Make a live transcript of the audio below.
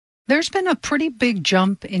There's been a pretty big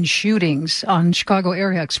jump in shootings on Chicago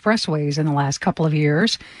area expressways in the last couple of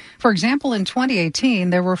years. For example, in 2018,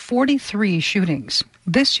 there were 43 shootings.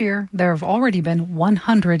 This year, there have already been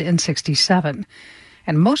 167.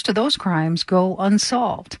 And most of those crimes go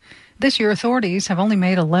unsolved. This year, authorities have only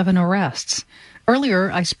made 11 arrests. Earlier,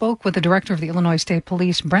 I spoke with the director of the Illinois State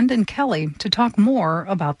Police, Brendan Kelly, to talk more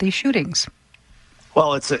about these shootings.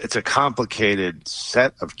 Well, it's a complicated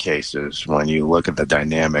set of cases when you look at the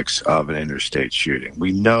dynamics of an interstate shooting.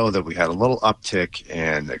 We know that we had a little uptick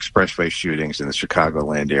in expressway shootings in the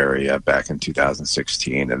Chicagoland area back in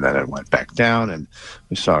 2016, and then it went back down, and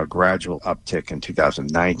we saw a gradual uptick in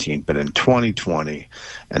 2019. But in 2020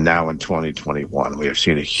 and now in 2021, we have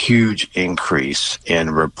seen a huge increase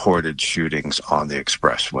in reported shootings on the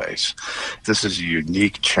expressways. This is a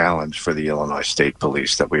unique challenge for the Illinois State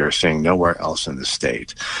Police that we are seeing nowhere else in the state.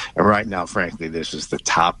 And right now, frankly, this is the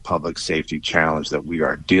top public safety challenge that we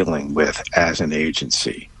are dealing with as an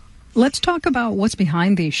agency. Let's talk about what's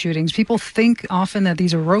behind these shootings. People think often that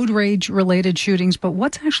these are road rage-related shootings, but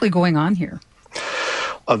what's actually going on here?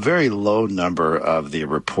 A very low number of the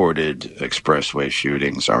reported expressway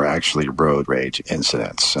shootings are actually road rage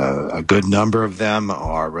incidents. A good number of them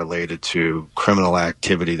are related to criminal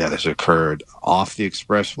activity that has occurred off the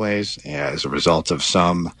expressways as a result of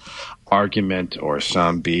some argument or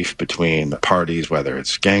some beef between parties, whether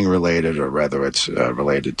it's gang-related or whether it's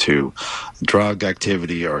related to drug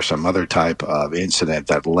activity or some other type of incident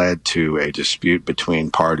that led to a dispute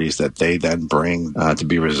between parties that they then bring to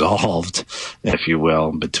be resolved, if you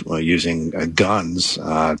will, using guns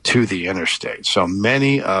to the interstate. So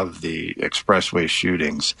many of the expressway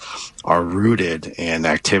shootings are rooted in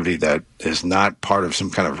activity that is not part of some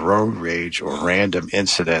kind of road rage or random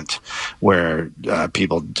incident where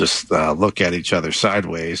people just look at each other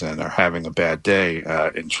sideways and are having a bad day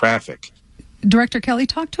in traffic. Director Kelly,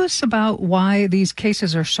 talk to us about why these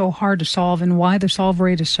cases are so hard to solve and why the solve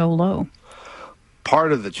rate is so low.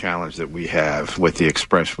 Part of the challenge that we have with the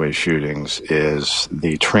expressway shootings is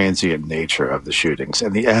the transient nature of the shootings.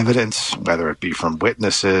 And the evidence, whether it be from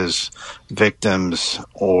witnesses, victims,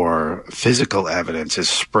 or physical evidence, is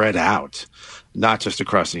spread out, not just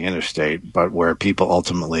across the interstate, but where people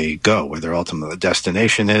ultimately go, where their ultimate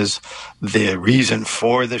destination is, the reason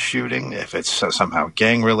for the shooting, if it's somehow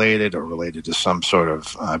gang-related or related to some sort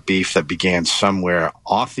of beef that began somewhere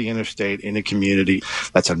off the interstate in a community.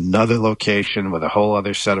 That's another location with a whole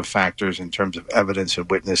other set of factors in terms of evidence and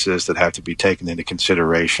witnesses that have to be taken into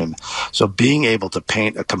consideration. So being able to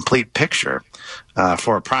paint a complete picture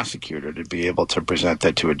for a prosecutor to be able to present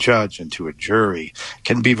that to a judge and to a jury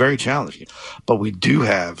can be very challenging. But we do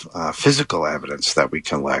have physical evidence that we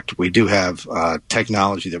collect. We do have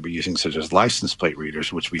technology that we're using, such as license plate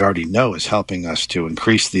readers, which we already know is helping us to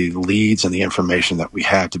increase the leads and the information that we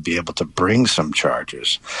have to be able to bring some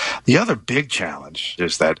charges. The other big challenge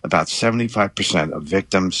is that about 75% of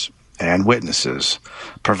victims and witnesses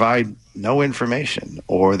provide no information,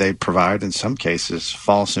 or they provide, in some cases,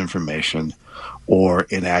 false information or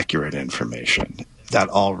inaccurate information. That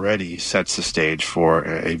already sets the stage for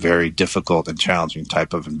a very difficult and challenging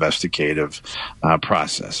type of investigative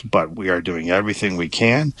process. But we are doing everything we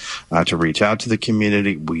can to reach out to the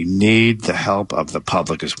community. We need the help of the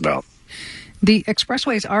public as well. The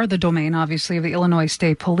expressways are the domain, obviously, of the Illinois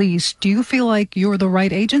State Police. Do you feel like you're the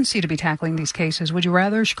right agency to be tackling these cases? Would you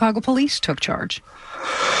rather Chicago Police took charge?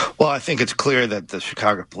 Well, I think it's clear that the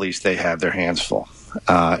Chicago Police, they have their hands full.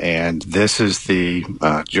 And this is the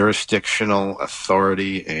jurisdictional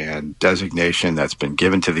authority and designation that's been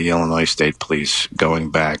given to the Illinois State Police going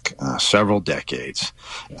back several decades.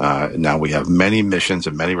 Now we have many missions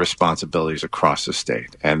and many responsibilities across the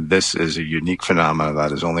state. And this is a unique phenomenon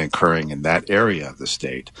that is only occurring in that area of the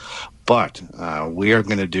state. But we are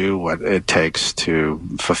going to do what it takes to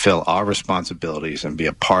fulfill our responsibilities and be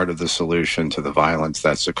a part of the solution to the violence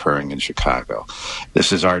that's occurring in Chicago.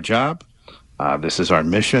 This is our job. This is our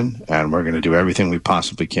mission, and we're going to do everything we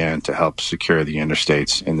possibly can to help secure the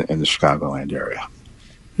interstates in the Chicagoland area.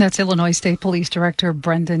 That's Illinois State Police Director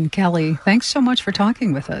Brendan Kelly. Thanks so much for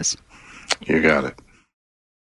talking with us. You got it.